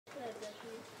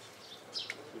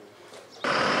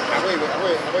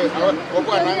We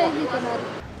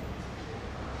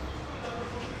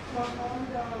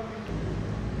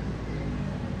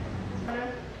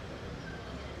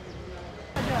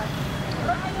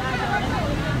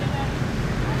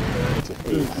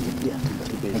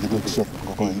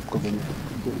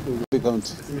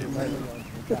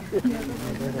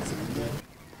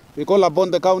call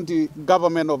upon the county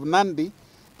government of Nandi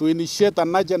to initiate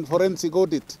an urgent forensic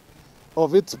audit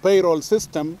of its payroll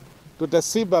system to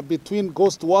decipher between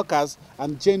ghost workers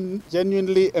and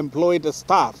genuinely employed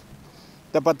staff.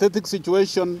 The pathetic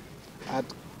situation at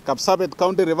Kapsabet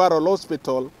County Referral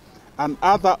Hospital and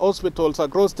other hospitals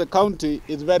across the county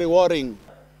is very worrying.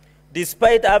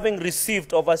 Despite having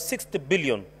received over 60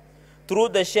 billion through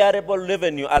the shareable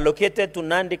revenue allocated to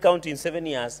Nandi County in 7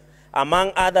 years,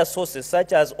 among other sources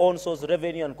such as own source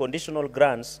revenue and conditional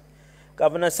grants,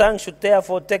 Governor Sang should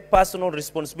therefore take personal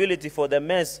responsibility for the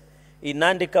mess in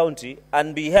Nandi County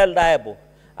and be held liable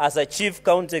as a chief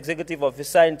county executive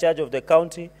officer in charge of the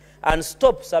county, and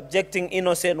stop subjecting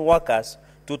innocent workers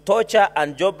to torture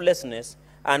and joblessness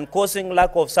and causing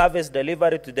lack of service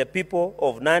delivery to the people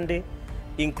of Nandi,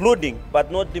 including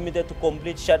but not limited to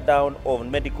complete shutdown of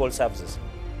medical services.